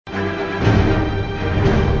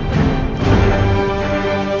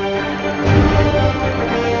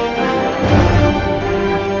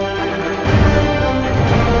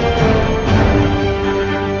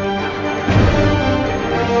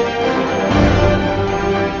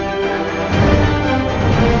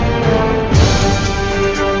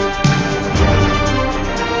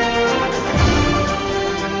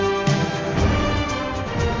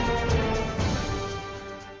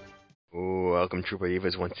true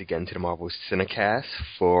believers, once again to the Marvel Cinecast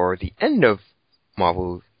for the end of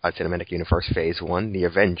Marvel Cinematic Universe Phase 1, the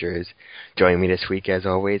Avengers. Joining me this week, as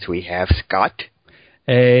always, we have Scott.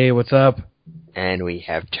 Hey, what's up? And we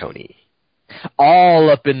have Tony. All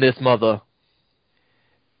up in this mother.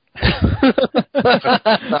 Sorry.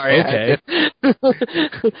 Okay.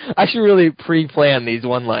 I should really pre-plan these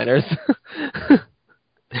one-liners.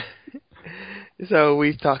 So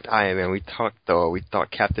we've talked Iron Man, we've talked Thor, we've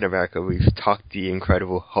talked Captain America, we've talked the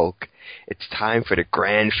Incredible Hulk. It's time for the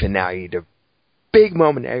grand finale, the big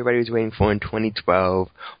moment everybody was waiting for in 2012,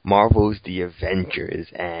 Marvel's The Avengers,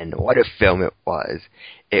 and what a film it was.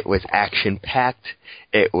 It was action-packed,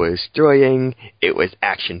 it was thrilling, it was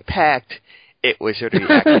action-packed, it was sort of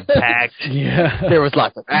action-packed. Yeah. There was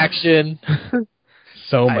lots of action.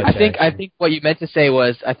 So much I action. think what you meant to say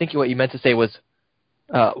was,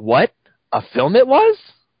 what? A film it was?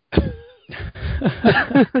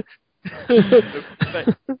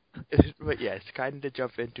 but yes, kind of to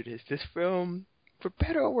jump into this film, for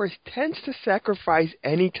better or worse, tends to sacrifice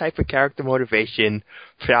any type of character motivation,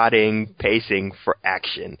 plotting, pacing for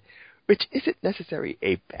action, which isn't necessarily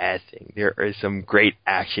a bad thing. There is some great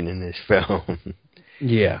action in this film.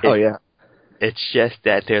 Yeah. Yeah. It's just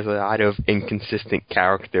that there's a lot of inconsistent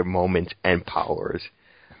character moments and powers.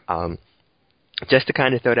 Just to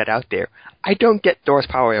kind of throw that out there, I don't get Thor's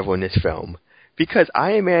power level in this film, because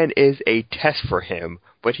Iron Man is a test for him,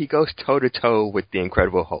 but he goes toe-to-toe with the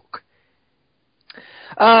Incredible Hulk.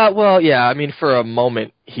 Well, yeah, I mean, for a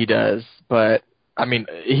moment he does, but, I mean,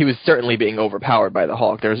 he was certainly being overpowered by the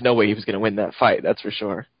Hulk. There was no way he was going to win that fight, that's for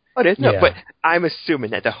sure. Oh, there's no, Yeah. but I'm assuming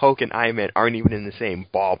that the Hulk and Iron Man aren't even in the same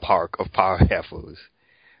ballpark of power levels.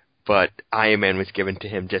 But Iron Man was given to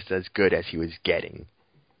him just as good as he was getting.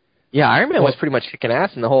 Yeah, Iron Man was pretty much kicking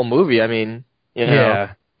ass in the whole movie. I mean,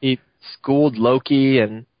 he schooled Loki,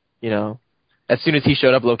 and, as soon as he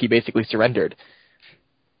showed up, Loki basically surrendered.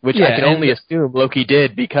 Which I can only assume Loki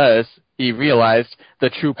did because he realized the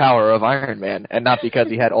true power of Iron Man, and not because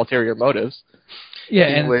he had ulterior motives. Yeah,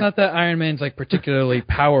 and it's not that Iron Man's particularly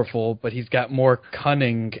powerful, but he's got more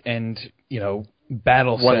cunning and,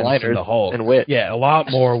 battle sense than the Hulk. And wit. Yeah, a lot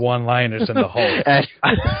more one-liners than the Hulk.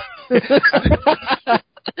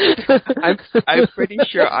 I'm pretty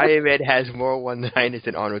sure Iron Man has more one-liners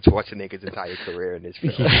than Arnold Schwarzenegger's entire career in this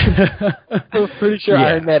film. I'm pretty sure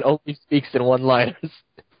Iron Man only speaks in one-liners.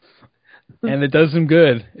 And it does him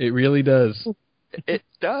good. It really does. It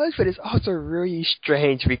does, but it's also really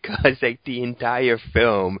strange because the entire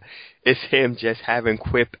film is him just having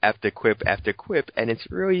quip after quip after quip, and it's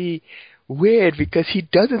really weird because he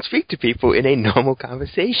doesn't speak to people in a normal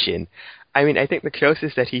conversation. I mean, I think the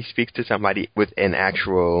closest that he speaks to somebody with an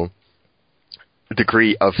actual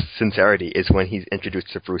degree of sincerity is when he's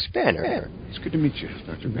introduced to Bruce Banner. It's good to meet you,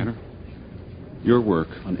 Dr. Banner. Your work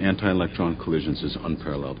on anti-electron collisions is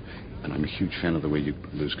unparalleled, and I'm a huge fan of the way you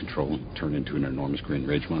lose control and turn into an enormous green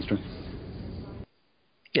rage monster.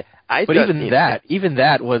 Yeah, but even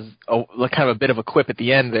that was kind of a bit of a quip at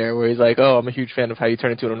the end there, where he's like, "Oh, I'm a huge fan of how you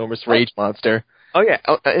turn into an enormous rage monster." Oh yeah,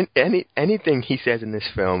 anything he says in this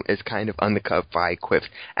film is kind of undercut by quips.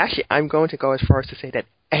 Actually, I'm going to go as far as to say that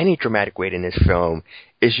any dramatic weight in this film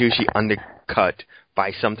is usually undercut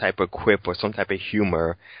by some type of quip or some type of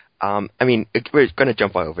humor. I mean, we're going to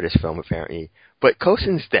jump all over this film apparently, but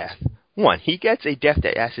Coulson's death. One, he gets a death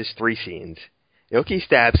that lasts 3 scenes. Loki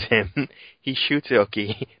stabs him, he shoots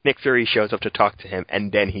Loki, Nick Fury shows up to talk to him,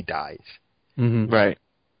 and then he dies. Mm-hmm. Right.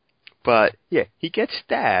 But, yeah, he gets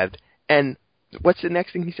stabbed, and what's the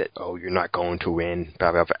next thing he said? Oh, you're not going to win,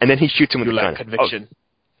 blah, blah, blah. And then he shoots him with a gun. Conviction.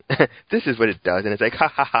 Oh, this is what it does, and it's like, ha,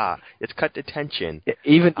 ha, ha, it's cut the tension. Yeah,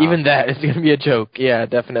 even that is going to be a joke, yeah,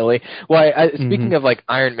 definitely. Well, speaking of,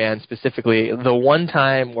 Iron Man specifically, the one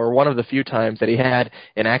time, or one of the few times that he had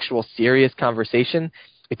an actual serious conversation,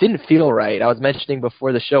 it didn't feel right. I was mentioning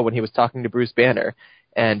before the show when he was talking to Bruce Banner,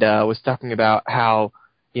 and was talking about how,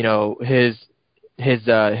 his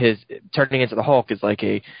turning into the Hulk is like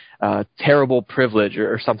a terrible privilege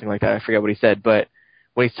or something like that. I forget what he said, but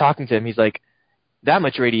when he's talking to him, he's like, that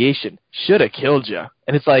much radiation should have killed you.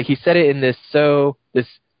 And it's like he said it in this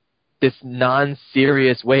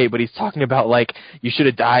non-serious way, but he's talking about you should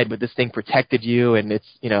have died, but this thing protected you, and it's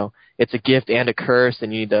it's a gift and a curse,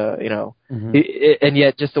 and you need to and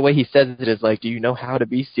yet just the way he says it is do you know how to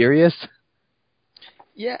be serious?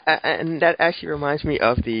 Yeah, and that actually reminds me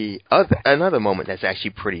of another moment that's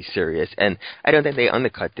actually pretty serious, and I don't think they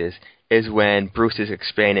undercut this, is when Bruce is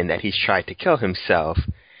explaining that he's tried to kill himself,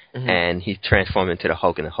 and he's transformed into the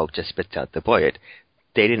Hulk, and the Hulk just spits out the bullet.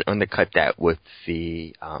 They didn't undercut that with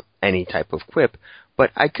any type of quip,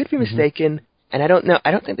 but I could be mistaken. and I don't know.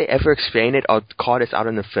 I don't think they ever explained it or called us out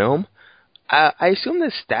in the film. I assume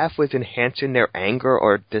the staff was enhancing their anger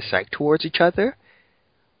or dislike towards each other,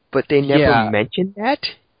 but they never mentioned that.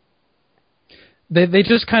 They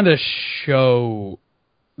just kind of show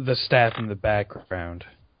the staff in the background.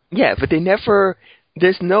 Yeah, but they never...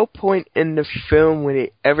 There's no point in the film where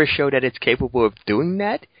they ever show that it's capable of doing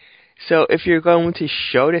that. So if you're going to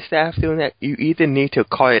show the staff doing that, you either need to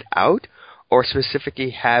call it out or specifically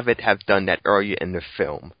have done that earlier in the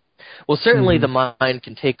film. Well, certainly the mind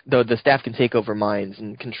can the staff can take over minds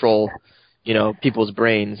and control, people's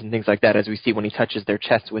brains and things like that, as we see when he touches their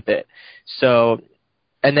chest with it. So,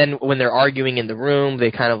 and then when they're arguing in the room, they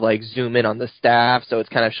kind of like zoom in on the staff, so it's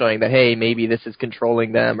kind of showing that, hey, maybe this is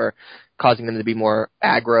controlling them or causing them to be more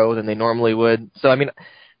aggro than they normally would. So, I mean,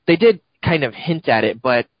 they did kind of hint at it,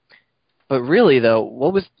 but really, though,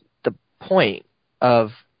 what was the point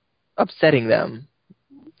of upsetting them?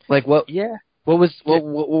 Like, what? Yeah. What was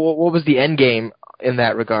the end game in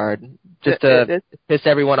that regard? Just to piss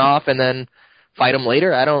everyone off and then fight them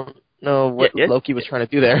later? I don't know what Loki was trying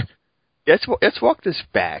to do there. Let's walk this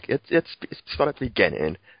back. It's start at the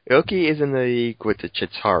beginning. Loki is in the league with the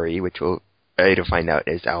Chitauri, which we'll later find out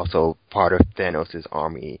is also part of Thanos'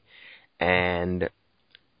 army. And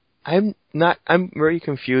I'm very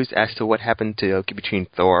confused as to what happened to Loki between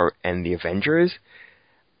Thor and the Avengers.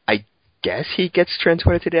 I guess he gets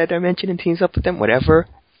transported to that dimension and teams up with them, whatever.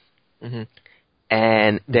 Mm-hmm.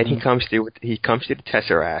 And then he comes through the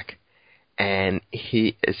Tesseract, and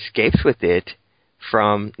he escapes with it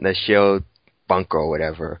from the SHIELD bunker or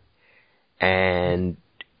whatever. And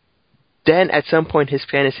then at some point his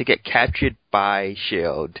plan is to get captured by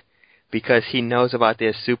SHIELD because he knows about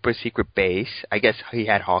their super secret base. I guess he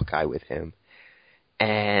had Hawkeye with him.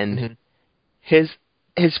 And his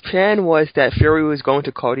plan was that Fury was going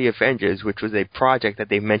to call the Avengers, which was a project that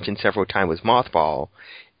they mentioned several times was mothball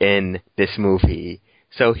in this movie.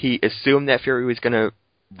 So he assumed that Fury was going to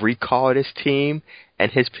recall this team,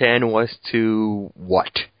 and his plan was to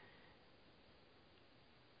what?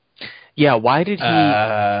 Yeah, why did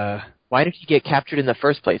he get captured in the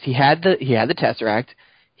first place? He had the Tesseract.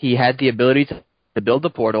 He had the ability to build the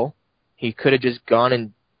portal. He could have just gone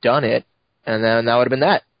and done it, and then that would have been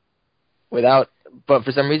that. But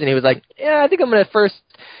for some reason he was like, yeah, I think I'm going to first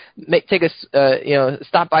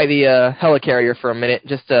stop by the helicarrier for a minute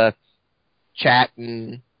just to chat,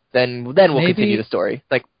 and then we'll continue the story.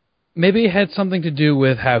 Like, maybe it had something to do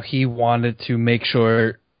with how he wanted to make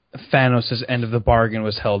sure Thanos' end of the bargain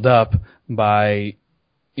was held up by,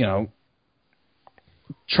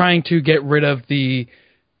 trying to get rid of the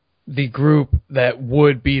group that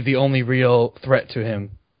would be the only real threat to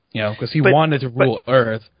him, because he wanted to rule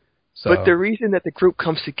Earth. So. But the reason that the group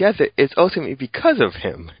comes together is ultimately because of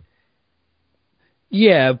him.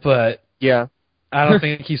 Yeah, but I don't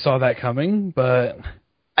think he saw that coming, but...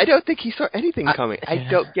 I don't think he saw anything coming. I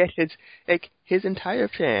don't get his entire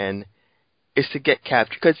plan is to get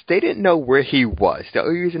captured, because they didn't know where he was. The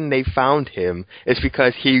only reason they found him is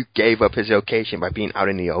because he gave up his location by being out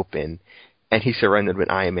in the open, and he surrendered when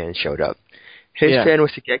Iron Man showed up. His plan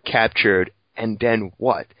was to get captured, and then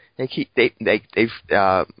what?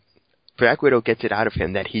 Black Widow gets it out of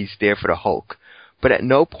him that he's there for the Hulk, but at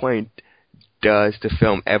no point does the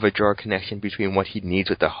film ever draw a connection between what he needs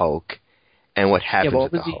with the Hulk and what happens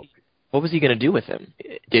with the Hulk. What was he going to do with him?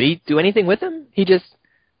 Did he do anything with him? He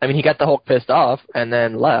got the Hulk pissed off and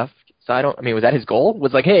then left. So was that his goal?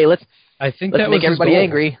 Was like, hey, let's make everybody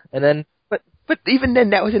angry, and then. But even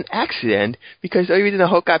then, that was an accident, because the only reason the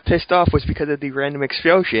Hulk got pissed off was because of the random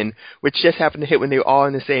explosion, which just happened to hit when they were all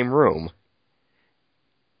in the same room.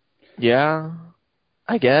 Yeah,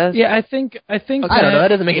 I guess. Yeah, I think. I don't know. That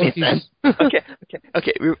doesn't make any sense. Okay.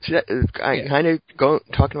 Kind of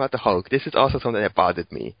talking about the Hulk. This is also something that bothered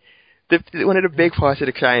me. One of the big parts of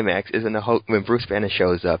the climax is when Bruce Banner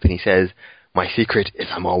shows up and he says, "My secret is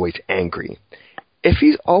I'm always angry." If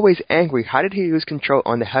he's always angry, how did he lose control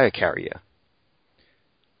on the helicarrier?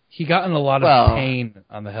 He got in a lot of pain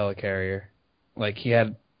on the helicarrier. Like, he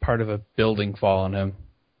had part of a building fall on him.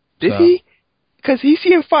 Did he? Because he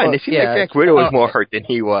seemed fine. It seemed like Black Widow was more hurt than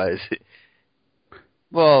he was.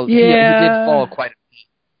 Well, he did fall quite a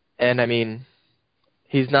bit. And,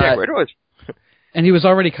 he's not... Black Widow was... And he was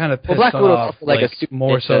already kind of pissed Black Widow off, like a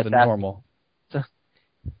more so than normal.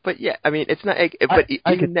 But yeah, it's not...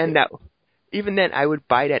 Even then, I would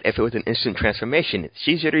buy that if it was an instant transformation.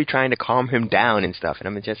 She's literally trying to calm him down and stuff, and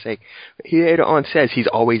I'm just like, he later on says he's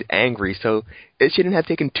always angry, so it shouldn't have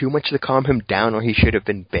taken too much to calm him down, or he should have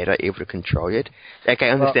been better able to control it. Like, I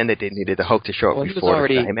understand that they needed the Hulk to show up before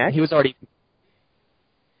the climax. He was already...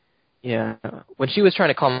 Yeah. When she was trying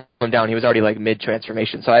to calm him down, he was already like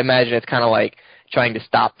mid-transformation. So I imagine it's kind of like trying to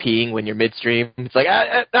stop peeing when you're midstream. It's like,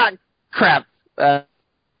 crap.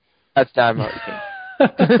 That's not how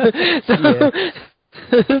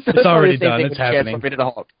It's already done. It's happening. Into the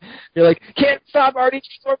Hulk. You're like, can't stop, already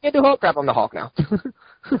transformed into Hulk. Crap, I'm the Hulk now.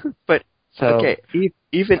 But okay,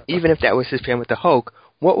 even if that was his plan with the Hulk,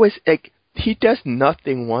 what was like? He does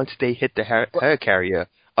nothing once they hit the helicarrier,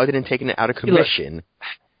 other than taking it out of commission.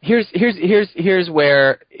 Here's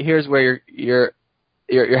where you're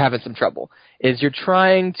having some trouble. Is you're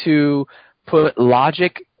trying to put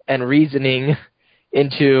logic and reasoning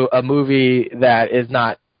into a movie that is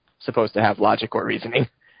not supposed to have logic or reasoning.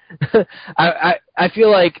 I feel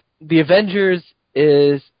like The Avengers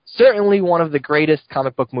is certainly one of the greatest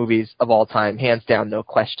comic book movies of all time, hands down, no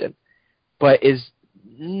question, but is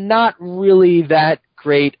not really that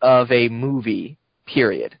great of a movie,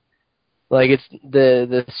 period. Like, it's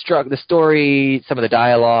the story, some of the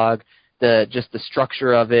dialogue, just the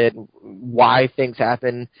structure of it, why things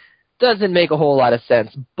happen, doesn't make a whole lot of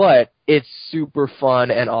sense, but it's super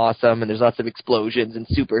fun and awesome, and there's lots of explosions and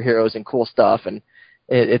superheroes and cool stuff, and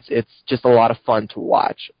it's just a lot of fun to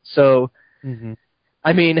watch. So,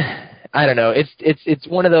 I mean, I don't know. It's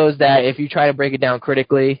one of those that if you try to break it down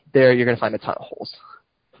critically, you're going to find a ton of holes.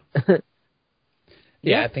 I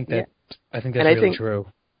think that's really true.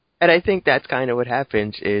 And I think that's kind of what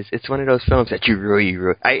happens. Is it's one of those films that you really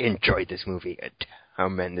I enjoyed this movie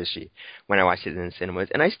tremendously when I watched it in the cinemas,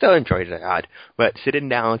 and I still enjoyed it a lot. But sitting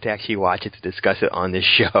down to actually watch it, to discuss it on the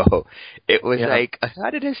show, it was like a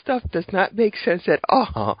lot of this stuff does not make sense at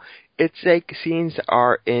all. It's like scenes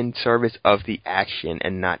are in service of the action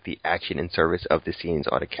and not the action in service of the scenes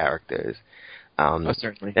or the characters.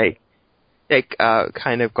 Certainly.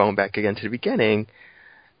 Kind of going back again to the beginning,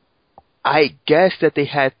 I guess that they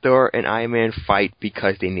had Thor and Iron Man fight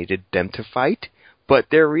because they needed them to fight, but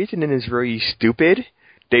their reasoning is really stupid.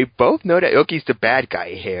 They both know that Loki's the bad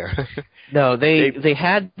guy here. No, they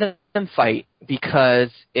had them fight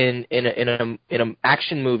because in an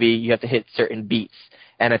action movie you have to hit certain beats,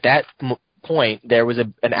 and at that point there was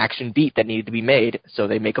an action beat that needed to be made, so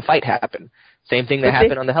they make a fight happen. Same thing that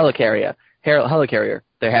happened on the helicarrier.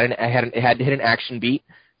 They had to hit an action beat.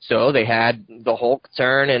 So they had the Hulk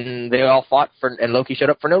turn, and they all fought and Loki showed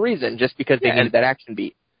up for no reason, just because they needed that action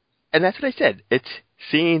beat. And that's what I said. It's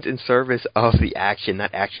scenes in service of the action,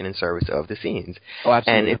 not action in service of the scenes. Oh,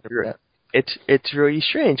 absolutely. And it's really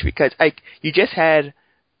strange because you just had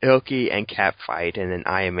Loki and Cap fight, and then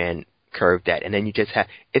Iron Man curved that, and then you just had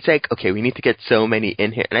it's like, okay, we need to get so many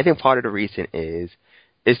in here, and I think part of the reason is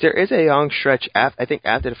there is a long stretch I think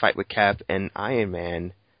after the fight with Cap and Iron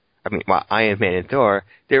Man. Iron Man and Thor,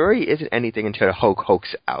 there really isn't anything until the Hulk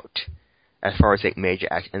hulks out, as far as major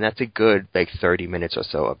action, and that's a good 30 minutes or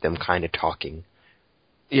so of them kind of talking.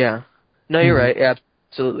 Yeah, no, you're right. Yeah,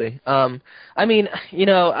 absolutely. I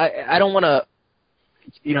don't want to,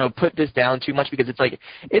 put this down too much because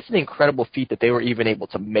it's an incredible feat that they were even able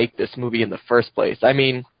to make this movie in the first place. I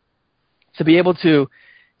mean, to be able to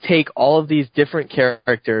take all of these different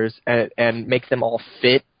characters and make them all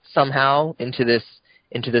fit somehow into this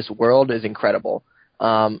world is incredible.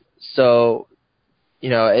 But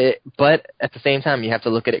at the same time, you have to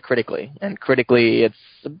look at it critically, and critically, it's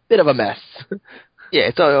a bit of a mess. Yeah,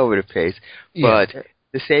 it's all over the place. But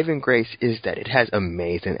the saving grace is that it has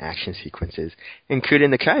amazing action sequences,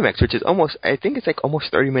 including the climax, which is almost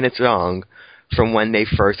 30 minutes long, from when they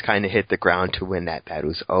first kind of hit the ground to when that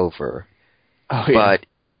battle's over. Oh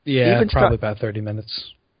yeah, but probably about 30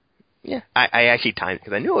 minutes. Yeah, I actually timed it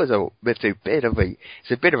because I knew it's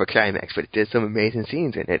a bit of a climax, but it did some amazing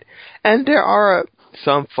scenes in it, and there are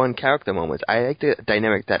some fun character moments. I like the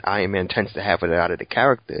dynamic that Iron Man tends to have with a lot of the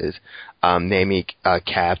characters, namely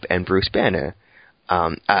Cap and Bruce Banner.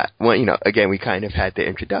 Again, we kind of had the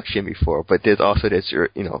introduction before, but there's also this,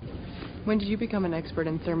 When did you become an expert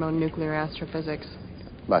in thermonuclear astrophysics?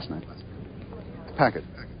 Last night. Packet.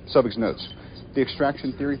 Sobig's notes. The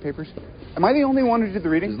extraction theory papers. Am I the only one who did the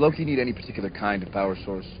reading? Does Loki need any particular kind of power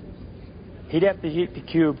source? He'd have to heat the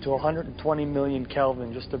cube to 120 million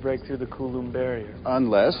Kelvin just to break through the Coulomb barrier.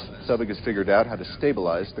 Unless Sobig has figured out how to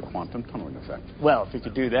stabilize the quantum tunneling effect. Well, if he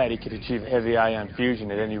could do that, he could achieve heavy ion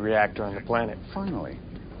fusion at any reactor on the planet. Finally.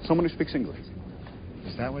 Someone who speaks English.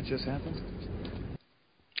 Is that what just happened?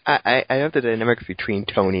 I love the dynamic between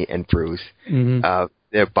Tony and Bruce. Mm-hmm.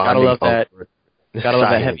 They're bonding. Gotta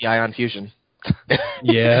love that heavy ion fusion.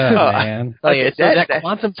 Yeah, man. That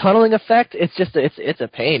quantum tunneling effect, it's a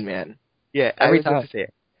pain, man. Yeah, every time.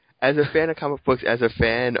 As a fan of comic books, as a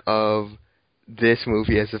fan of this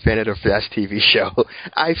movie as a fan of the Flash TV show,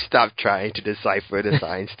 I've stopped trying to decipher the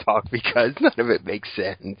science talk because none of it makes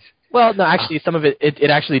sense. Well, no, actually, some of it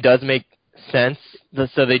actually does make sense.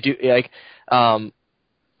 So they do, like,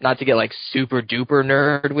 not to get, like, super duper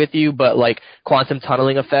nerd with you, but, like, quantum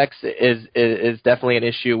tunneling effects is definitely an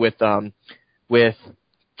issue with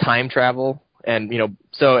time travel. And, you know,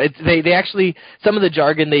 so they actually, some of the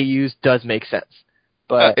jargon they use does make sense.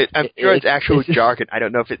 But I'm sure it's actual jargon. I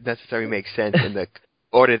don't know if it necessarily makes sense in the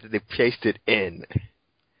order that they placed it in.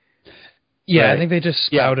 Yeah, right. I think they just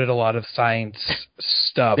spouted a lot of science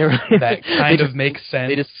stuff that kind of makes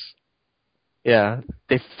sense.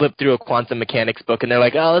 They flip through a quantum mechanics book and they're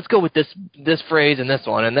like, oh, let's go with this phrase and this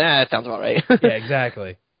one, and that sounds about right. Yeah,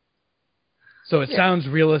 exactly. So it sounds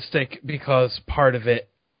realistic because part of it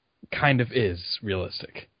kind of is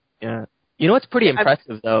realistic. Yeah. You know what's pretty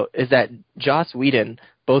impressive, though, is that Joss Whedon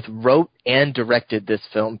both wrote and directed this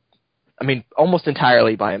film, I mean, almost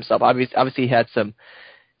entirely by himself. Obviously, he had some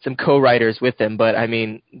co-writers with him, but, I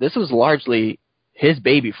mean, this was largely his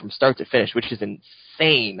baby from start to finish, which is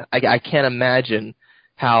insane. I can't imagine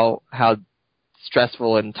how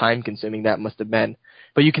stressful and time-consuming that must have been.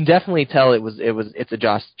 But you can definitely tell it's a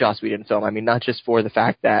Joss Whedon film. I mean, not just for the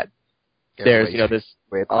fact that there's, you know, this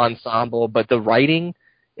ensemble, but the writing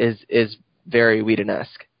is very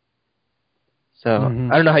Whedon-esque. So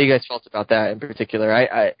I don't know how you guys felt about that in particular.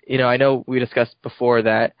 I know we discussed before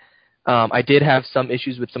that I did have some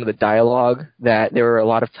issues with some of the dialogue, that there were a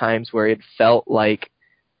lot of times where it felt like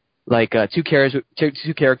two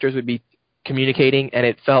characters would be communicating, and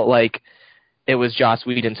it felt like it was Joss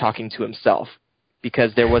Whedon talking to himself,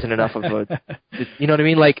 because there wasn't enough of a, you know what I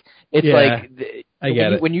mean? Like, it's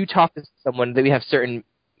when you talk to someone, we have certain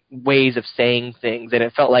ways of saying things, and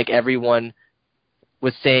it felt like everyone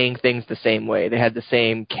was saying things the same way. They had the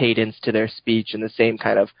same cadence to their speech and the same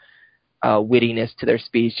kind of wittiness to their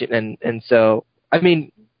speech, and so, I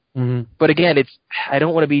mean, but again, I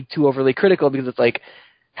don't want to be too overly critical, because it's like,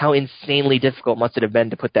 how insanely difficult must it have been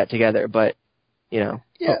to put that together, but, you know.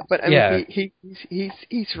 Yeah, but I mean,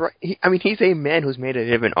 he's right. He's a man who's made a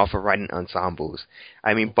living off of writing ensembles.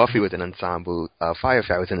 I mean, Buffy was an ensemble,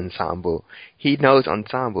 Firefly was an ensemble. He knows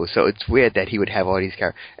ensembles, so it's weird that he would have all these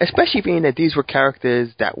characters, especially being that these were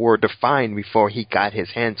characters that were defined before he got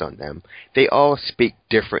his hands on them. They all speak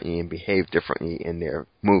differently and behave differently in their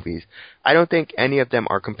movies. I don't think any of them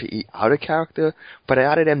are completely out of character, but a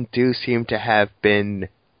lot of them do seem to have been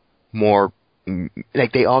more,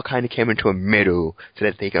 like, they all kind of came into a middle so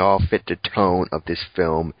that they could all fit the tone of this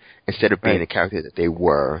film instead of being the character that they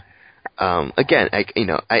were. Again, I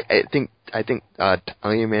think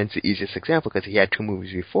Iron Man's the easiest example, because he had two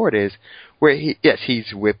movies before this where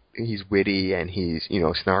he's witty and he's, you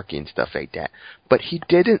know, snarky and stuff like that, but he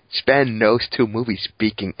didn't spend those two movies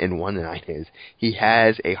speaking in one-liners. He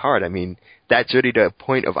has a heart. I mean, that's really the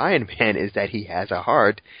point of Iron Man, is that he has a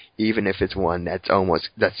heart, even if it's one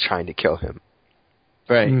that's trying to kill him.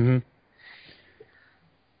 Right. Mm-hmm.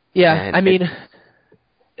 Yeah, and I mean,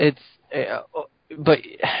 it's, but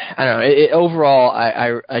I don't know. Overall,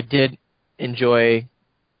 I did enjoy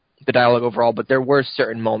the dialogue overall, but there were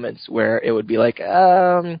certain moments where it would be like,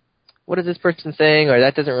 what is this person saying, or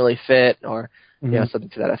that doesn't really fit, or you know, something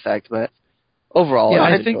to that effect. But overall,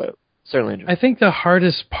 I certainly enjoyed it. I think the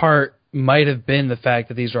hardest part might have been the fact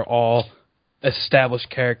that these are all established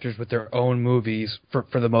characters with their own movies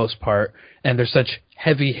for the most part, and they're such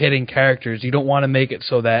heavy-hitting characters. You don't want to make it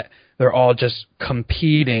so that they're all just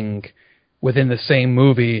competing within the same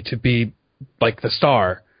movie to be like the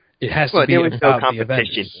star. It has to be about the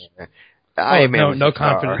Avengers.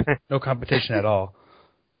 No competition at all.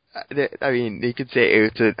 I mean, you could say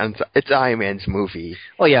it's Iron Man's movie.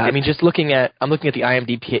 Well, yeah. I mean, I'm looking at the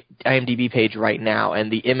IMDb page right now,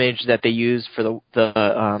 and the image that they use for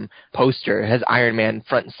the poster has Iron Man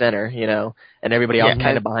front and center, you know, and everybody else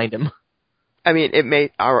kind of behind him. I mean,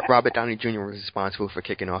 Robert Downey Jr. was responsible for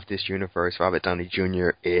kicking off this universe. Robert Downey Jr.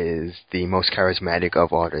 is the most charismatic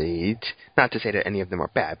of all the leads. Not to say that any of them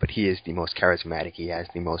are bad, but he is the most charismatic. He has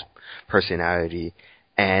the most personality.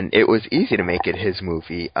 And it was easy to make it his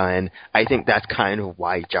movie, and I think that's kind of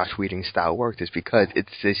why Joss Whedon's style works, is because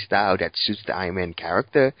it's his style that suits the Iron Man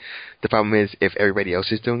character. The problem is, if everybody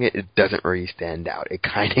else is doing it, it doesn't really stand out. It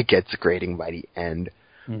kind of gets grating by the end.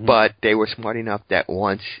 Mm-hmm. But they were smart enough that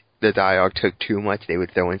once the dialogue took too much, they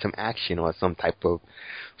would throw in some action or some type of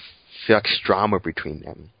flux drama between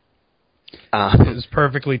them. It was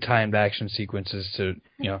perfectly timed action sequences to,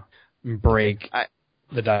 you know, break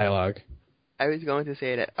the dialogue. I was going to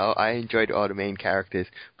say that I enjoyed all the main characters,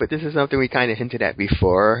 but this is something we kind of hinted at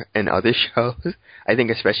before in other shows, I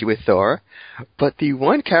think especially with Thor. But the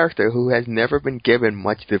one character who has never been given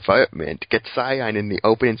much development gets sidelined in the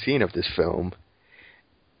opening scene of this film.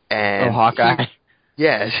 And Hawkeye.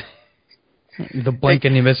 Yes. The blink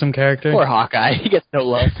and you miss him character? Poor Hawkeye. He gets no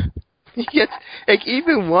love. He gets,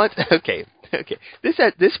 even once... Okay.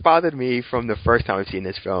 This bothered me from the first time I've seen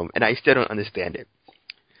this film, and I still don't understand it.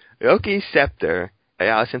 Loki's scepter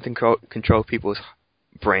allows him to control people's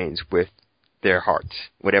brains with their hearts,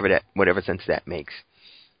 whatever sense that makes.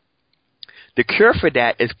 The cure for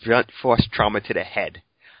that is blunt force trauma to the head.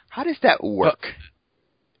 How does that work?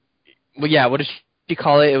 Well, yeah, what did she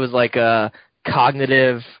call it? It was like a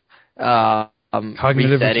cognitive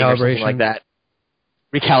resetting or something like that.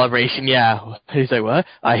 Recalibration, yeah. He's like, what?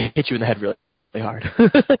 I hit you in the head really hard.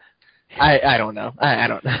 I don't know. I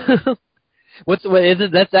don't know. What is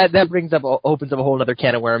it? That opens up a whole other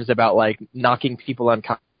can of worms about like knocking people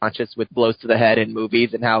unconscious with blows to the head in movies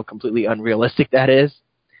and how completely unrealistic that is,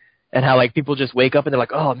 and how like people just wake up and they're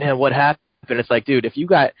like, oh man, what happened? It's like, dude, if you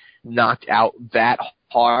got knocked out that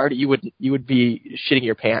hard, you would be shitting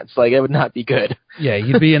your pants. Like it would not be good. Yeah,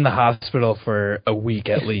 you'd be in the hospital for a week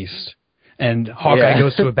at least. And Hawkeye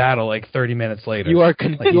goes to a battle like 30 minutes later. You are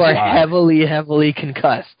heavily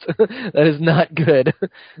concussed. That is not good.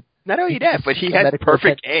 Not only that, but he had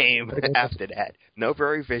perfect aim after that. No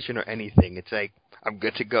very vision or anything. It's like, I'm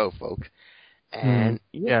good to go, folks. And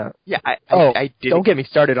I don't get me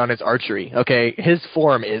started on his archery. Okay, his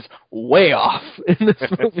form is way off in this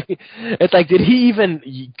movie. It's like, did he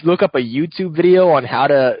even look up a YouTube video on how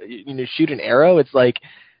to shoot an arrow? It's like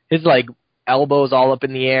his like elbows all up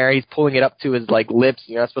in the air. He's pulling it up to his like lips.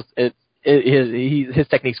 His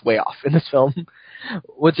technique's way off in this film.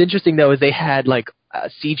 What's interesting though is they had like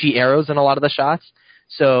CG arrows in a lot of the shots.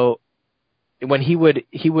 So when he would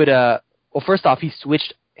first off, he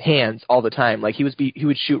switched hands all the time. Like he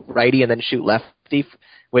would shoot righty and then shoot lefty,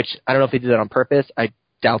 which I don't know if they did that on purpose. I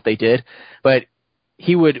doubt they did. But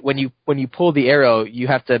he would, when you pull the arrow, you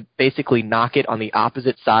have to basically knock it on the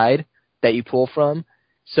opposite side that you pull from.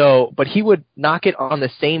 So, but he would knock it on the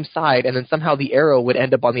same side, and then somehow the arrow would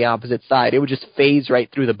end up on the opposite side. It would just phase right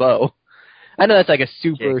through the bow. I know that's like a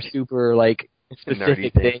super like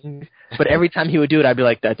specific thing, but every time he would do it, I'd be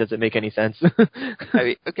like, that doesn't make any sense. I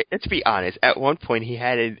mean, okay, let's be honest. At one point, he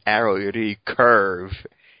had an arrow literally curve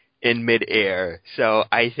in midair, so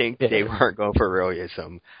I think they weren't going for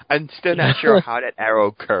realism. I'm still not sure how that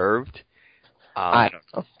arrow curved. I don't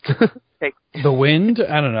know. The wind?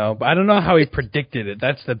 I don't know. I don't know how he predicted it.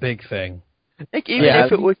 That's the big thing. Like even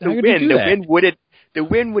if it was the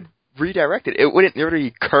wind would redirect it. It wouldn't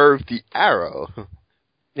literally curve the arrow.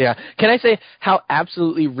 Yeah. Can I say how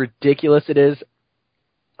absolutely ridiculous it is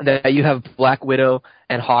that you have Black Widow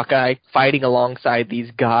and Hawkeye fighting alongside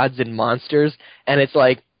these gods and monsters, and it's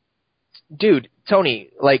like, dude, Tony,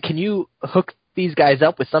 like, can you hook these guys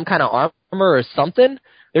up with some kind of armor or something?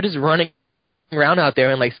 They're just running around out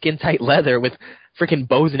there in like skin tight leather with freaking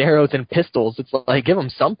bows and arrows and pistols. It's like, give them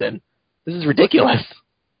something. This is ridiculous.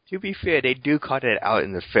 To be fair, they do cut it out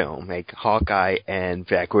in the film. Like Hawkeye and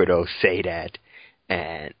Black Widow say that,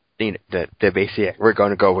 and they're basically, we're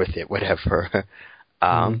going to go with it, whatever.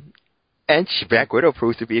 And Black Widow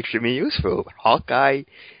proves to be extremely useful. Hawkeye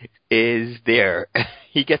is there.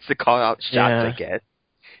 He gets to call out shots, I guess.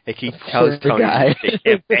 Like he tells Tony they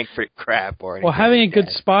can't bank for crap or anything. Well, having a good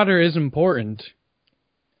spotter is important,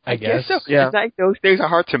 I guess. So. Yeah. It's like those things are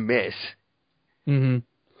hard to miss.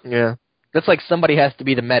 Mm-hmm. Yeah. That's like somebody has to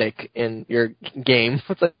be the medic in your game.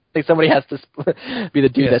 It's like somebody has to be the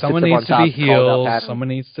dude that sits up on top. Someone needs to be healed, someone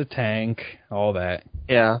needs to tank, all that.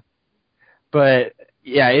 Yeah. But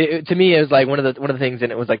yeah, to me it was like one of the things,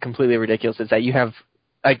 and it was like completely ridiculous, is that you have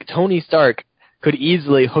like Tony Stark could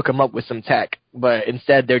easily hook him up with some tech, but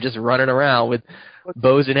instead they're just running around with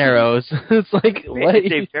bows and arrows. It's like, what?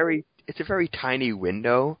 It's a very tiny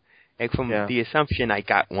window. Like from the assumption I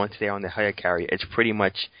got once they're on the helicarrier, it's pretty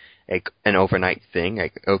much like an overnight thing.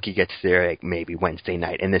 Like Loki gets there like maybe Wednesday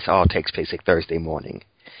night, and this all takes place like Thursday morning.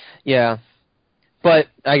 Yeah. But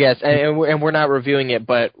I guess, and we're not reviewing it,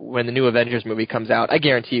 but when the new Avengers movie comes out, I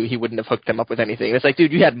guarantee you he wouldn't have hooked them up with anything. It's like,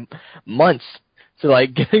 dude, you had months to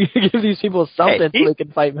like give these people something so they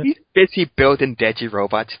can fight. He's busy building Deji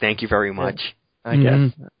robots. Thank you very much. I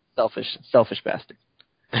guess. Selfish bastard.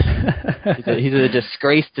 he's a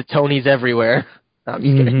disgrace to Tonys everywhere. No, I'm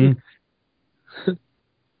just kidding.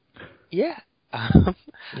 Yeah. I'm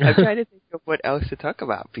trying to think of what else to talk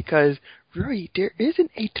about, because really there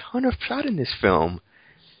isn't a ton of plot in this film.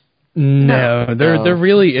 No, there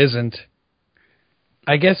really isn't.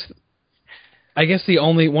 I guess I guess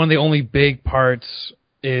one of the only big parts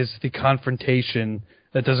is the confrontation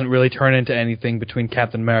that doesn't really turn into anything between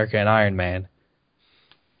Captain America and Iron Man.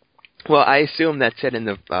 Well, I assume that's set in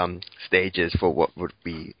the stages for what would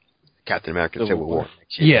be Captain America Civil War.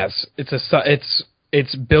 Yes,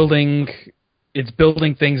 it's building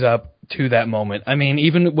things up to that moment. I mean,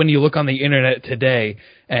 even when you look on the internet today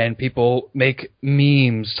and people make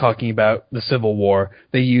memes talking about the Civil War,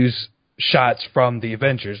 they use shots from the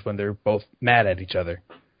Avengers when they're both mad at each other.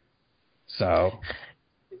 So,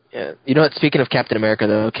 yeah. You know what? Speaking of Captain America,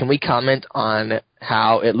 though, can we comment on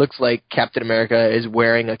how it looks like Captain America is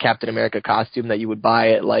wearing a Captain America costume that you would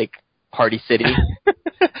buy at like Party City?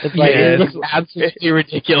 It's like it looks absolutely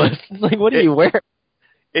ridiculous. Like, what do you wear?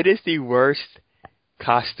 It is the worst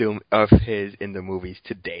costume of his in the movies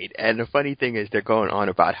to date. And the funny thing is they're going on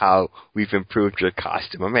about how we've improved your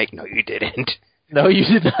costume. I'm like, no, you didn't. No, you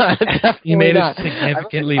did not. You made it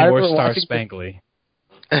significantly more star-spangly.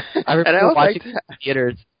 I remember watching the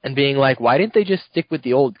theaters and being like, why didn't they just stick with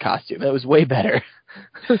the old costume? It was way better.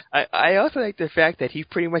 I also like the fact that he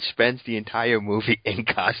pretty much spends the entire movie in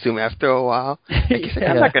costume after a while. Like, he's like,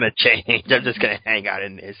 I'm not going to change. I'm just going to hang out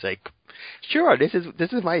in this. Like, sure, this is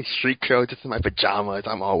my street clothes. This is my pajamas.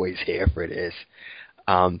 I'm always here for this.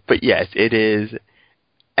 But yes, it is.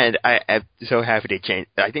 And I'm so happy they changed.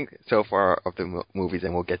 I think so far of the movies,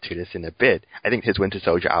 and we'll get to this in a bit, I think his Winter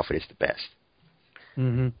Soldier outfit is the best.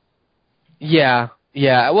 Mm-hmm. Yeah.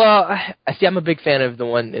 Well, I see. I'm a big fan of the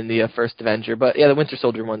one in the first Avenger, but yeah, the Winter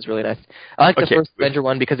Soldier one's really nice. I like the first Avenger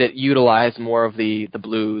one because it utilized more of the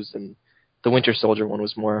blues, and the Winter Soldier one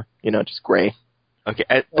was more, just gray. Okay,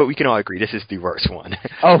 but we can all agree this is the worst one.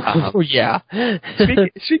 Yeah.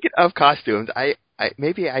 Speaking of costumes,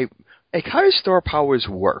 how does Thor powers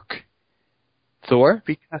work? Thor?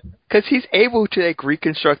 Because he's able to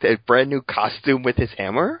reconstruct a brand new costume with his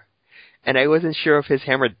hammer, and I wasn't sure if his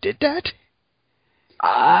hammer did that.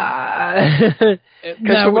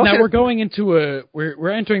 Now we're going into we're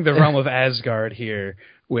entering the realm of Asgard here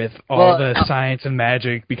with all the science and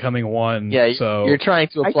magic becoming one. Yeah, so you're trying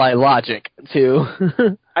to apply logic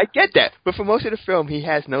to. I get that, but for most of the film, he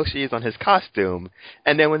has no sleeves on his costume,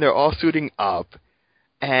 and then when they're all suiting up,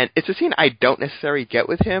 and it's a scene I don't necessarily get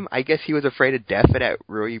with him. I guess he was afraid of death for that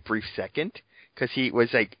really brief second, because he was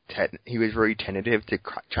he was very tentative to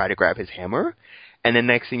try to grab his hammer. And then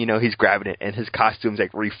next thing you know, he's grabbing it, and his costume's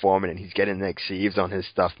reforming, and he's getting sleeves on his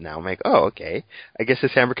stuff now. I'm like, oh, okay. I guess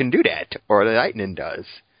his hammer can do that, or the lightning does.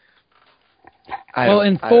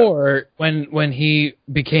 In Thor, when he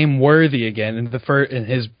became worthy again in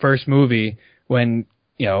his first movie, when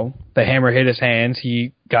the hammer hit his hands,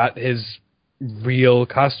 he got his real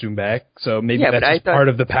costume back. So maybe that's part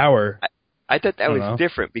of the power. I thought that was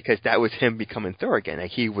different because that was him becoming Thor again.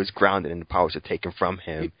 He was grounded and the powers were taken from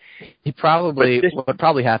him. What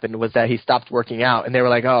probably happened was that he stopped working out and they were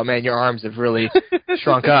like, oh man, your arms have really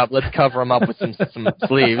shrunk up. Let's cover them up with some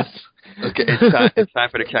sleeves. Okay, it's time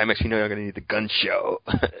for the climax. You're going to need the gun show.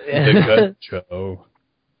 The gun show.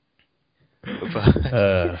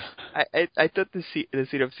 I thought the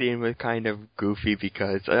scene of seeing was kind of goofy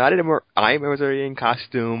because a lot of them were Iron Man was already in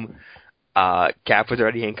costume. Cap was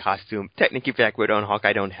already in costume. Technically, Black Widow and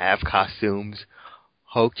Hawkeye don't have costumes.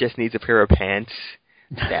 Hulk just needs a pair of pants.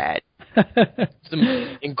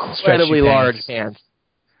 Some incredibly large pants.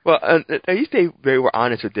 Well, at least they were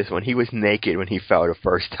honest with this one. He was naked when he fell the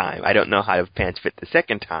first time. I don't know how the pants fit the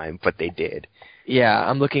second time, but they did. Yeah,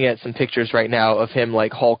 I'm looking at some pictures right now of him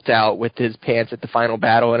hulked out with his pants at the final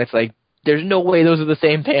battle, and it's like, there's no way those are the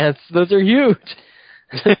same pants. Those are huge.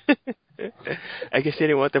 I guess they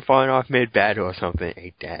didn't want them falling off mid-battle or something.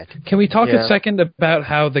 Ain't that? Can we talk a second about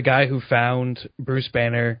how the guy who found Bruce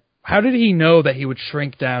Banner, how did he know that he would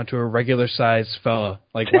shrink down to a regular-sized fella?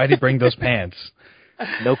 Why did he bring those pants?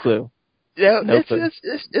 No clue. Yeah, let's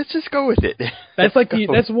just go with it. That's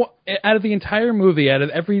out of the entire movie, out of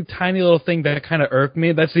every tiny little thing that kind of irked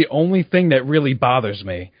me, that's the only thing that really bothers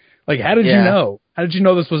me. How did you know? How did you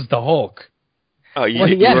know this was the Hulk? Oh, he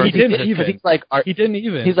didn't even. He didn't even. He's like, are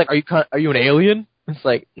you an alien? It's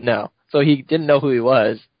like, no. So he didn't know who he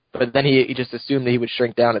was, but then he just assumed that he would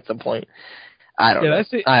shrink down at some point. I don't know.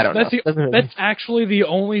 I don't know. That's actually the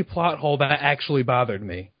only plot hole that actually bothered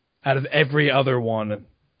me out of every other one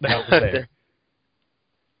that was there.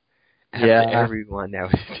 Everyone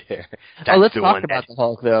that was there. Let's talk about the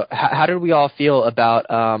Hulk, though. How did we all feel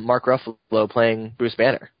about Mark Ruffalo playing Bruce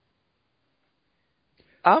Banner?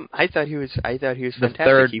 I thought he was fantastic.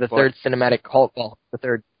 The third cinematic Hulk. Well, the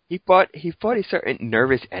third. He brought a certain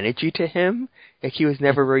nervous energy to him. He was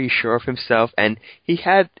never really sure of himself, and he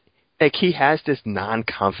had like he has this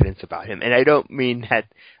non-confidence about him, and I don't mean that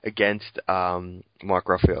against Mark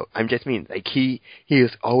Ruffalo. I just mean like he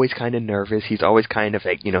is always kind of nervous. He's always kind of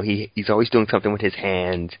like he's always doing something with his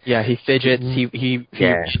hands. Yeah, he fidgets. He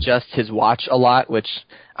adjusts his watch a lot, which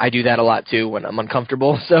I do that a lot too when I'm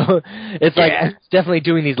uncomfortable. So it's like he's definitely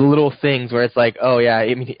doing these little things where it's like, oh yeah.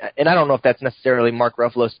 I mean, and I don't know if that's necessarily Mark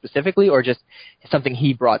Ruffalo specifically or just something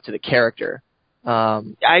he brought to the character.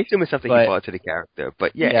 I assume it's something he brought to the character,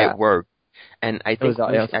 but it worked. And I think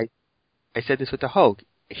I said this with the Hulk.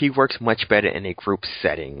 He works much better in a group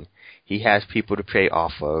setting. He has people to play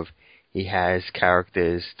off of. He has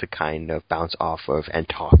characters to kind of bounce off of and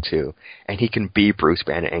talk to. And he can be Bruce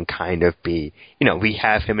Banner and kind of be, we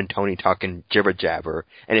have him and Tony talking jibber jabber.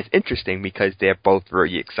 And it's interesting because they're both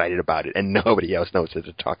really excited about it and nobody else knows what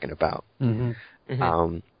they're talking about. Mm-hmm.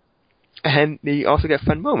 Mm-hmm. And you also get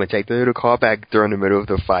fun moments, like the little callback during the middle of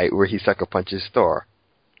the fight where he sucker punches Thor.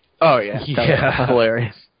 Oh, yeah. That was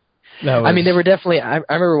hilarious. I mean, they were definitely... I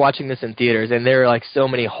remember watching this in theaters, and there were like so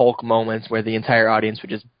many Hulk moments where the entire audience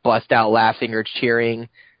would just bust out laughing or cheering.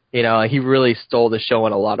 He really stole the show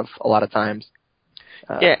in a lot of times.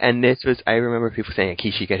 And this was... I remember people saying like,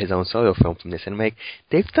 he should get his own solo film from this. And I'm like,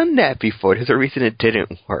 they've done that before. There's a reason it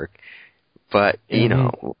didn't work. But,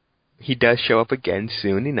 he does show up again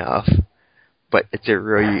soon enough. But it's a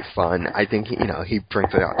really fun. I think he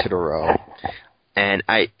brings it out to the role, and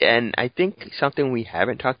I think something we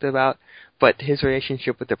haven't talked about, but his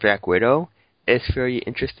relationship with the Black Widow is very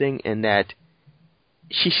interesting in that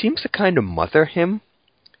she seems to kind of mother him.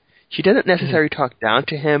 She doesn't necessarily talk down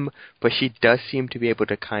to him, but she does seem to be able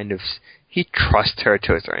to kind of. He trusts her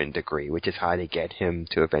to a certain degree, which is how they get him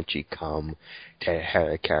to eventually come to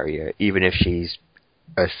Helicarrier, even if she's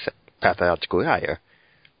a pathological liar.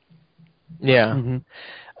 Yeah.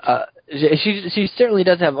 Mm-hmm. She certainly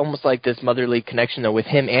does have almost like this motherly connection though with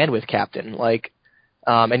him and with Captain, like,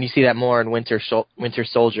 and you see that more in Winter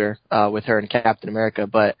Soldier with her and Captain America.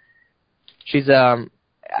 But she's I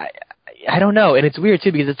don't know, and it's weird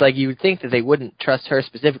too because it's like you would think that they wouldn't trust her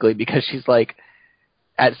specifically because she's like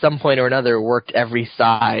at some point or another worked every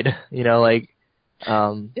side, like.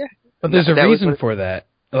 But there's a reason for that.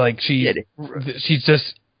 Like she's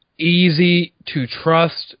just easy to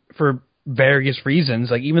trust for various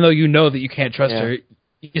reasons. Like even though you know that you can't trust her,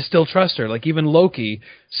 you still trust her. Like even Loki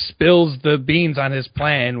spills the beans on his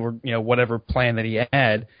plan, or whatever plan that he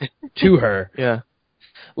had, to her. Yeah.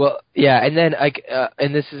 Well, yeah, and then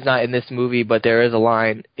and this is not in this movie, but there is a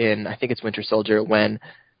line in I think it's Winter Soldier when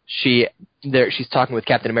she's talking with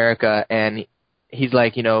Captain America, and he's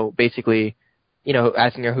like, basically,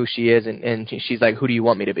 asking her who she is, and she's like, "Who do you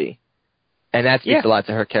want me to be?" And that speaks a lot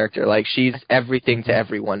to her character. Like she's everything to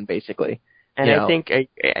everyone, basically. And I think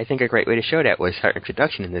a great way to show that was her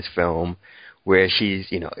introduction in this film, where she's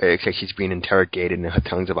it's like she's being interrogated and her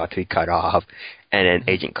tongue's about to be cut off, and then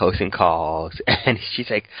Agent Coulson calls, and she's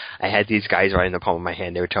like, "I had these guys right in the palm of my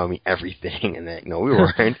hand. They were telling me everything," and they're like, "No, we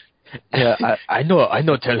weren't." Yeah, I know.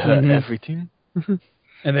 Tell her everything. And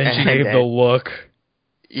then she gave the look.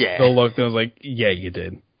 Yeah, the look that was like, "Yeah, you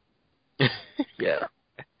did." Yeah.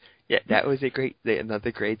 Yeah, that was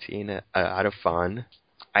another great scene, a lot of fun.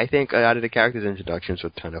 I think a lot of the characters' introductions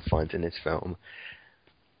were a ton of fun in this film.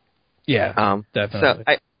 Yeah, definitely.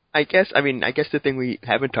 So I guess the thing we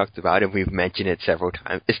haven't talked about, and we've mentioned it several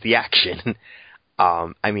times, is the action.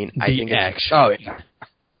 I think action. Oh,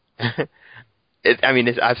 yeah. It's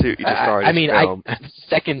absolutely the star of this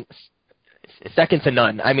film. Second to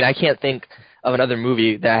none. I mean, I can't think of another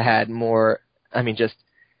movie that had more. Just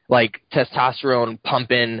like testosterone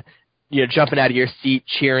pumping, jumping out of your seat,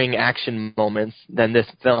 cheering action moments than this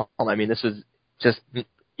film. I mean, this was just,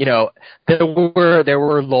 there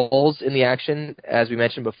were lulls in the action, as we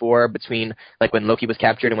mentioned before, between like when Loki was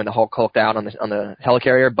captured and when the Hulk hulked out on the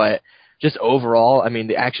helicarrier. But just overall, I mean,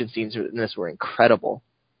 the action scenes in this were incredible.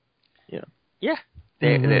 Yeah,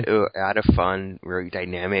 they were a lot of fun, really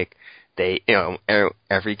dynamic. They,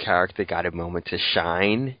 every character got a moment to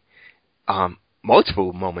shine.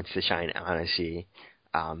 Multiple moments to shine, honestly.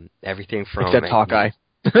 Everything from... Except Hawkeye.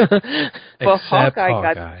 Well, Hawkeye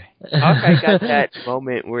got that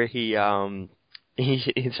moment where he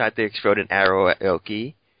tried to explode an arrow at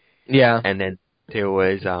Loki. Yeah. And then there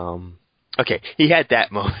was... okay, he had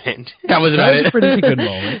that moment. That was about it. A pretty good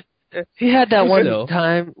moment. He had that one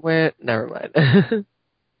time where... Never mind.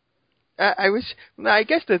 I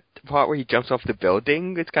guess the part where he jumps off the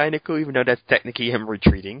building is kind of cool, even though that's technically him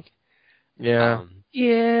retreating. Yeah.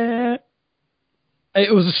 Yeah.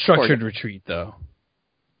 It was a structured retreat, though.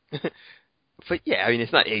 but yeah, I mean,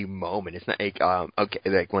 it's not a moment. It's not like okay,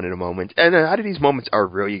 like one of the moments. And a lot of these moments are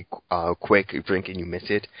really quick. You blink and you miss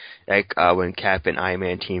it. Like when Cap and Iron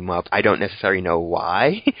Man team up. I don't necessarily know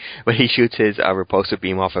why, but he shoots his repulsor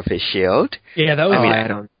beam off of his shield. Yeah, that was. I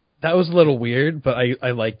don't. That was a little weird, but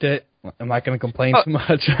I liked it. I'm not going to complain too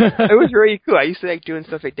much. It was really cool. I used to like doing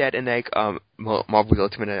stuff like that in like Marvel's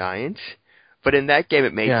Ultimate Alliance. But in that game,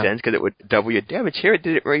 it made sense because it would double your damage. Here, it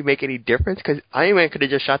didn't really make any difference because Iron Man could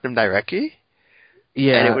have just shot them directly.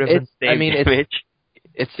 Yeah, and it would have been the same damage.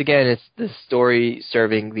 It's the story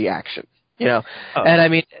serving the action, you know. And I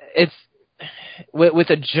mean, it's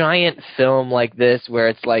with a giant film like this where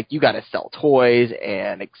it's like you got to sell toys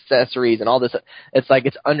and accessories and all this. It's like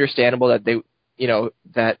it's understandable that they, you know,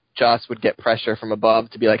 that Joss would get pressure from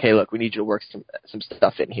above to be like, hey, look, we need you to work some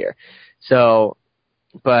stuff in here. So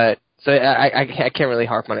I can't really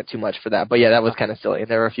harp on it too much for that. But yeah, that was kind of silly. And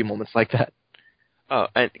there were a few moments like that. Oh,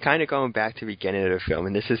 and kind of going back to the beginning of the film,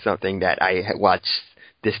 and this is something that I watched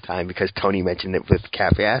this time because Tony mentioned it with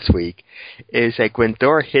Cap last week, is like when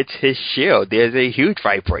Thor hits his shield, there's a huge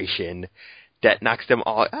vibration that knocks them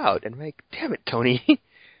all out. And I'm like, damn it, Tony.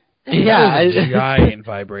 Yeah, a giant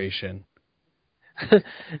vibration.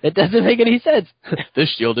 It doesn't make any sense.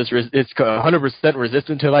 This shield is it's 100%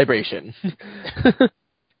 resistant to vibration.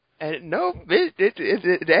 And no,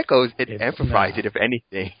 it echoes, it amplifies it, if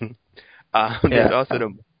anything. There's also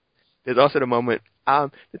the moment.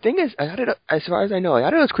 The thing is, as far as I know, a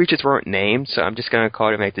lot of those creatures weren't named, so I'm just gonna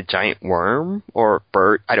call it like the giant worm or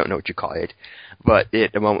bird. I don't know what you call it, but the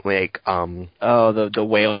moment like the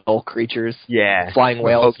whale creatures, flying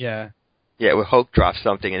whales, where Hulk drops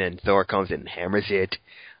something and then Thor comes and hammers it.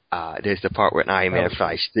 There's the part where Iron Man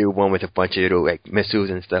flies through one with a bunch of little like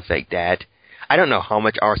missiles and stuff like that. I don't know how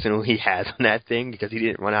much arsenal he has on that thing because he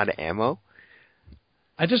didn't run out of ammo.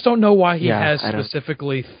 I just don't know why he has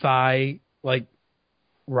specifically thigh like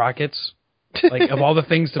rockets. Like of all the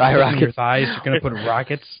things to put in your thighs, you're going to put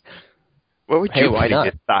rockets. What would you put in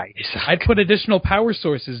your thighs? I'd put additional power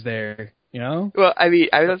sources there. You know? Well, I mean,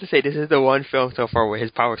 I would have to say this is the one film so far where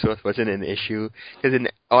his power source wasn't an issue. Because in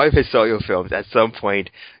all of his solo films, at some point,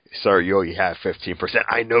 sir, you only have 15%.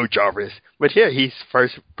 I know, Jarvis. But here, he's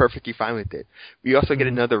perfectly fine with it. We also get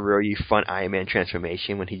another really fun Iron Man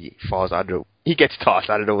transformation when he falls out of he gets tossed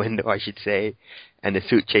out of the window, I should say, and the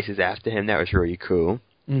suit chases after him. That was really cool.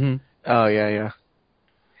 Mm-hmm. Oh, yeah.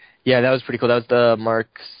 Yeah, that was pretty cool. That was the Mark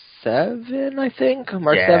 7, I think?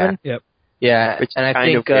 Mark 7? Yep. Yeah, which and I kind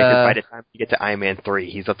think of weird, 'cause by the time you get to Iron Man 3,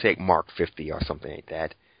 he's up to like Mark 50 or something like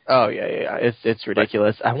that. Oh yeah, it's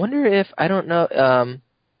ridiculous. I wonder if I don't know.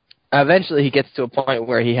 Eventually, he gets to a point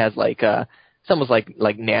where he has like it's almost like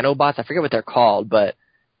nanobots. I forget what they're called, but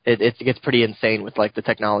it gets pretty insane with like the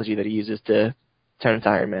technology that he uses to turn into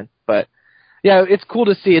Iron Man. But yeah, it's cool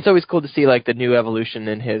to see. It's always cool to see like the new evolution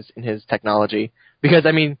in his technology. Because,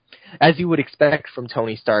 I mean, as you would expect from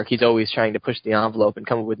Tony Stark, he's always trying to push the envelope and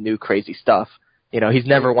come up with new crazy stuff. You know, he's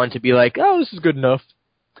never one to be like, oh, this is good enough.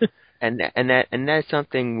 and that's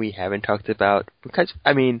something we haven't talked about because,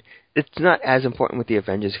 I mean, it's not as important with the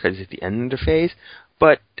Avengers because it's the end of the phase,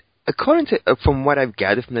 but according to, from what I've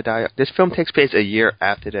gathered from the dialogue, this film takes place a year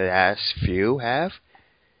after the last few have.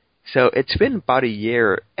 So it's been about a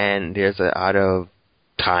year and there's a lot of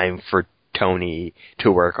time for Tony to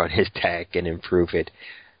work on his tech and improve it.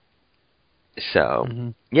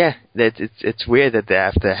 So, yeah, it's weird that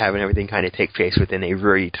after having everything kind of take place within a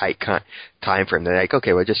really tight time frame, they're like,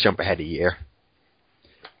 okay, we'll just jump ahead a year.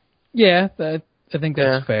 Yeah, I think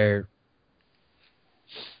that's fair.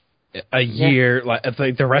 A year, like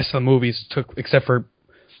the rest of the movies took, except for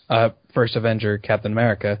First Avenger, Captain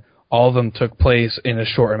America, all of them took place in a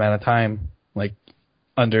short amount of time, like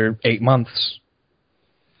under 8 months.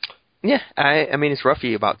 Yeah, I mean, it's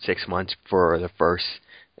roughly about 6 months for the first,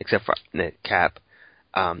 except for Cap.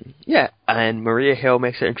 Yeah, and Maria Hill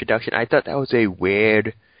makes her introduction. I thought that was a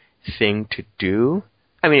weird thing to do.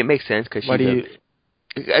 I mean, it makes sense because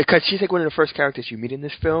she's like one of the first characters you meet in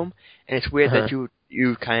this film, and it's weird that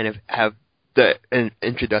you kind of have the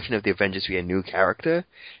introduction of the Avengers via a new character,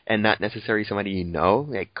 and not necessarily somebody you know,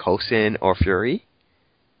 like Coulson or Fury.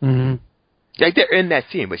 Mm-hmm. Like, they're in that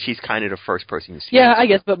scene, but she's kind of the first person you see. Yeah, I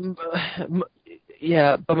guess, but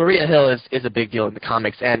Maria Hill is a big deal in the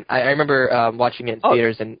comics, and I remember watching it in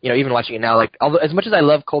theaters, and even watching it now. Like, as much as I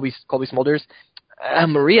love Colby Smulders,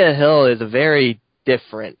 Maria Hill is a very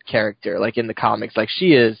different character. Like in the comics, like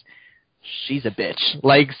she's a bitch,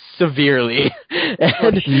 like severely,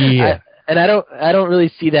 and I don't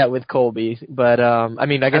really see that with Colby. But I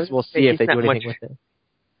mean, I guess we'll see if they do anything with it.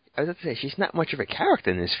 I was going to say she's not much of a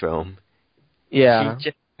character in this film. Yeah, she's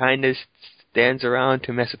just kind of stands around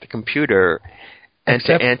to mess with the computer and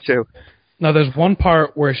to answer. No, there's one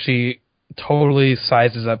part where she totally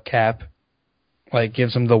sizes up Cap, like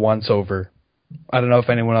gives him the once-over. I don't know if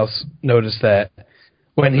anyone else noticed that.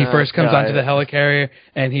 When he first comes onto the helicarrier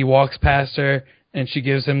and he walks past her and she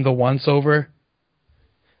gives him the once-over.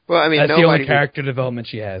 Well, I mean, that's the only character development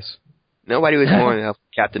she has. Nobody was more in love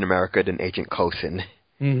with Captain America than Agent Coulson.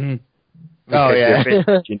 Mm-hmm. Oh, yeah.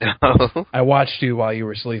 You know? I watched you while you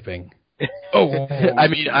were sleeping. Oh, I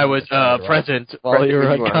mean, I was present while you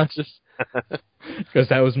were unconscious. Because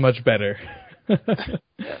that was much better.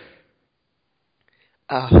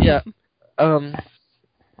 Yeah. I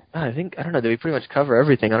don't know. Did we pretty much cover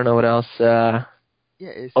everything? I don't know what else.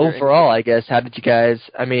 Overall, I guess. How did you guys?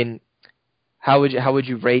 I mean, how would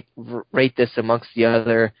you rate this amongst the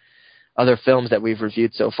other films that we've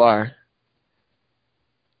reviewed so far?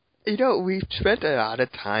 You know, we've spent a lot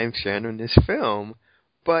of time sharing this film,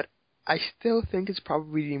 but I still think it's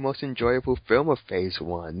probably the most enjoyable film of Phase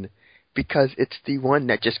 1 because it's the one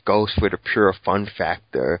that just goes for the pure fun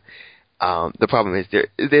factor. The problem is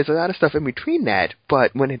there's a lot of stuff in between that,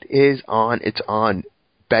 but when it is on, it's on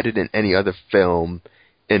better than any other film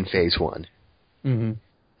in Phase 1.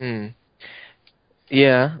 Mm-hmm. Mm.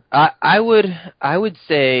 Yeah, I would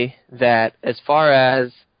say that as far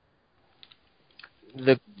as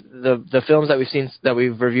the films that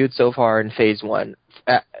we've reviewed so far in Phase 1,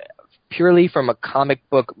 purely from a comic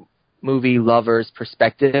book movie lover's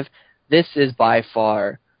perspective, this is by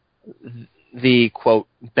far the quote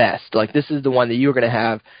best. Like, this is the one that you're going to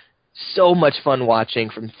have so much fun watching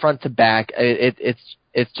from front to back.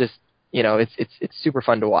 It's just, you know, it's super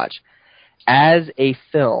fun to watch. As a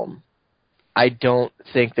film, I don't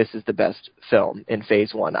think this is the best film in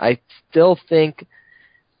Phase 1. I still think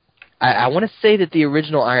I want to say that the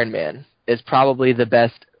original Iron Man is probably the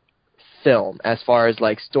best film as far as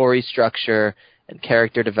like story structure and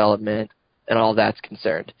character development and all that's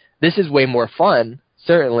concerned. This is way more fun,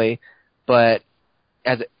 certainly, but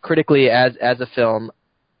critically as a film,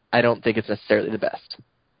 I don't think it's necessarily the best.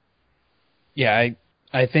 Yeah,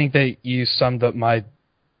 I think that you summed up my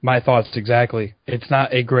thoughts exactly. It's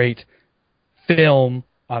not a great film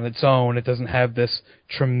on its own. It doesn't have this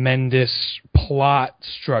tremendous plot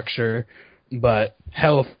structure, but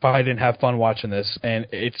hell if I didn't have fun watching this. And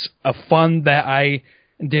it's a fun that I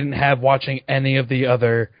didn't have watching any of the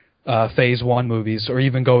other Phase 1 movies or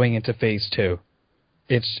even going into Phase 2.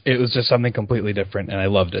 It was just something completely different, and I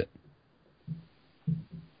loved it.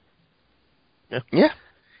 Yeah.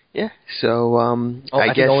 So, I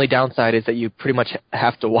guess the only downside is that you pretty much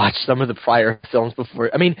have to watch some of the prior films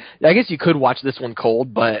before. I mean, I guess you could watch this one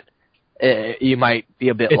cold, but you might be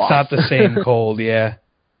a bit lost. It's not the same cold, yeah.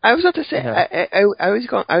 I was about to say, I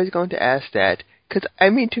was going to ask that, because, I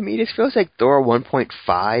mean, to me, this feels like Thor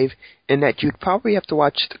 1.5, in that you'd probably have to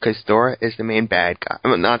watch, because Thor is the main bad guy. I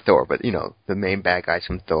mean, not Thor, but, you know, the main bad guy's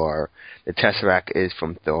from Thor. The Tesseract is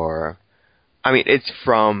from Thor. I mean, it's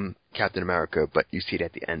from Captain America, but you see it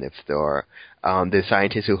at the end of Thor. The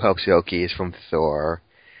scientist who helps Loki is from Thor.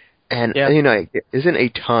 And, you know, there isn't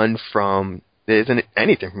anything from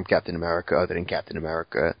Captain America other than Captain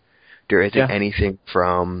America. There isn't anything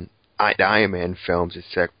from the Iron Man films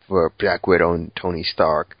except for Black Widow and Tony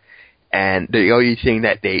Stark. And the only thing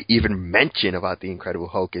that they even mention about the Incredible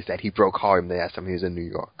Hulk is that he broke Harlem the last time he was in New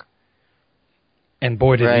York. And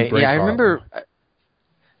boy, did he break Harlem.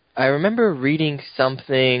 I remember reading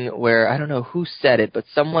something where, I don't know who said it, but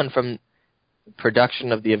someone from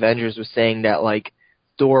production of the Avengers was saying that, like,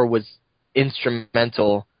 Thor was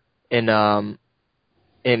instrumental in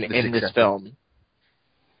this film.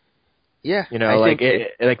 Yeah. You know,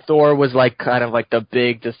 like Thor was like kind of like the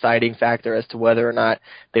big deciding factor as to whether or not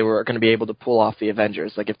they were going to be able to pull off the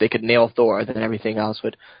Avengers. Like, if they could nail Thor, then everything else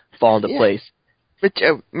would fall into place. Which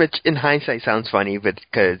in hindsight sounds funny, but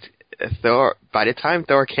because Thor, by the time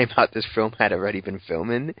Thor came out, this film had already been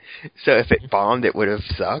filming. So if it bombed, it would have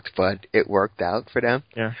sucked, but it worked out for them.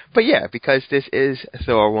 Yeah. But yeah, because this is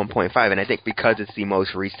Thor 1.5, and I think because it's the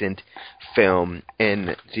most recent film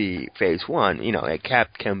in the Phase 1, you know,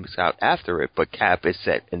 Cap comes out after it, but Cap is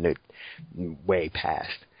set in the way past.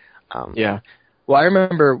 Yeah. Well, I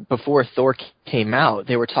remember before Thor came out,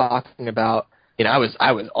 they were talking about, you know,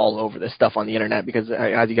 I was all over this stuff on the internet because,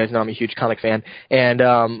 as you guys know, I'm a huge comic fan,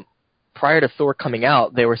 and prior to Thor coming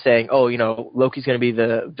out, they were saying, oh, you know, Loki's going to be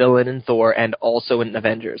the villain in Thor and also in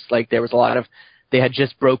Avengers. Like, there was a lot of, they had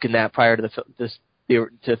just broken that prior to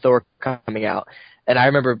to Thor coming out. And I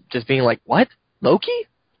remember just being like, what? Loki?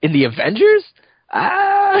 In the Avengers? But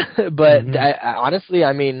I honestly,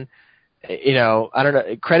 I mean, you know, I don't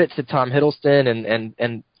know, credit to Tom Hiddleston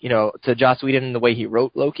and you know, to Joss Whedon and the way he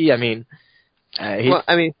wrote Loki. I mean,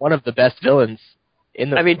 He's one of the best villains in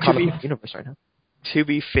the comic book universe right now. To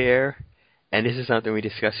be fair, and this is something we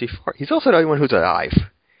discussed before, he's also the only one who's alive.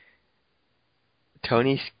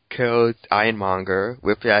 Tony killed Ironmonger,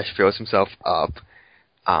 Whiplash fills himself up,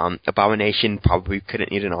 Abomination probably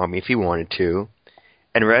couldn't need an army if he wanted to,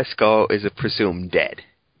 and Red Skull is presumed dead.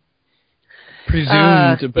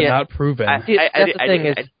 Presumed, but not proven. That's the thing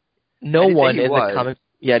is, no one in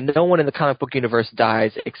the comic book universe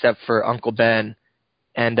dies except for Uncle Ben,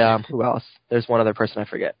 and who else? There's one other person I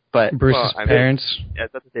forget. But Bruce's parents. I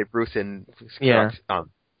thought to say Bruce and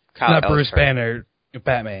not Bruce Banner,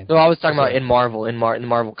 Batman. No, I was talking about in Marvel, in the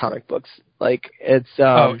Marvel comic books. Like it's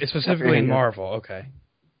it's specifically in Marvel. Okay.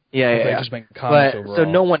 Yeah. Just make comics overall. So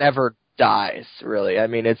no one ever dies, really. I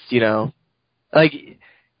mean, it's like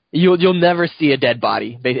you'll never see a dead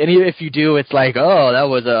body, and if you do, it's like, oh, that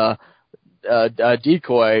was a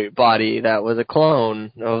decoy body, that was a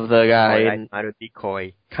clone of the guy. Not a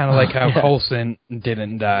decoy. Kind of like how Coulson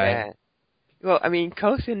didn't die. Yeah. Well, I mean,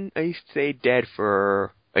 Coulson stayed dead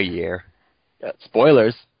for a year. Yeah,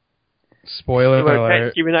 spoilers. Spoiler alert.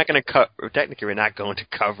 Technically, we're not going to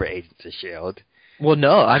cover Agents of S.H.I.E.L.D. Well,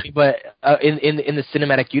 no, I mean, but in the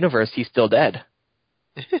cinematic universe, he's still dead.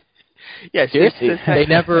 Yeah, seriously, they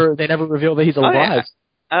never reveal that he's alive.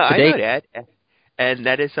 I know that, and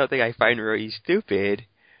that is something I find really stupid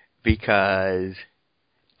because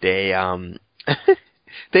they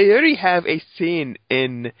they already have a scene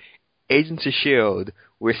in Agents of S.H.I.E.L.D.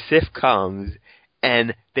 where Sif comes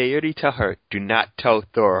and they already tell her, do not tell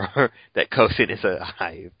Thor that Coulson is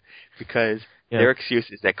alive, because their excuse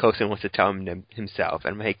is that Coulson wants to tell him himself.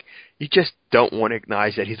 And I'm like, you just don't want to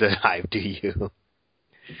acknowledge that he's alive, do you?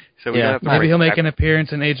 So maybe he'll make an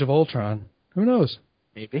appearance in Age of Ultron. Who knows?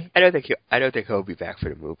 Maybe. I don't think he'll be back for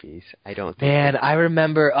the movies. I don't think. Man, I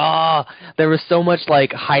remember. There was so much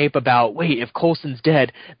like hype about. Wait, if Coulson's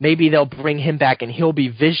dead, maybe they'll bring him back and he'll be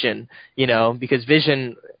Vision. Because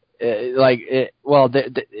Vision, in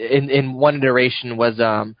one iteration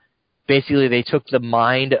was basically they took the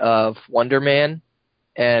mind of Wonder Man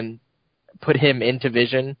and put him into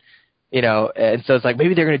Vision. And so it's like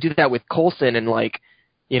maybe they're going to do that with Coulson and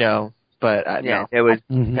But no. There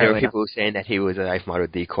were people saying that he was a life model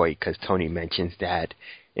decoy because Tony mentions that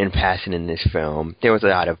in passing in this film. There was a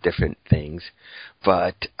lot of different things,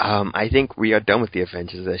 but I think we are done with the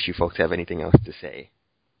Avengers. Unless you folks have anything else to say.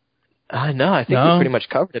 No, I think we pretty much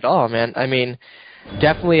covered it all, man. I mean,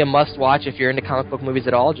 definitely a must-watch if you're into comic book movies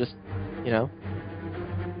at all. Just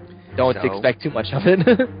don't expect too much of it.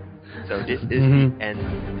 So this is the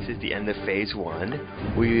end. This is the end of Phase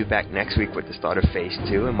 1. We'll be back next week with the start of Phase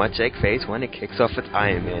 2, and much like Phase 1, it kicks off with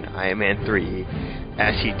Iron Man 3,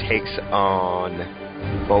 as he takes on.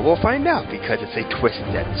 Well, we'll find out because it's a twist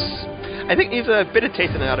I think leaves a bitter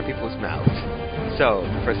taste in a lot of people's mouths. So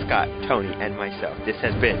for Scott, Tony, and myself, this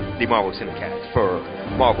has been the Marvel Cinecast for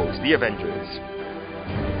Marvel's The Avengers.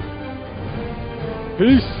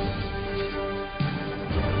 Peace.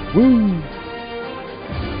 Woo.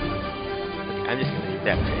 I'm just going to leave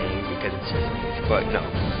that playing because it's just music, but no.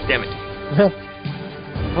 Damn it.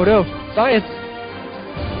 Oh no, science!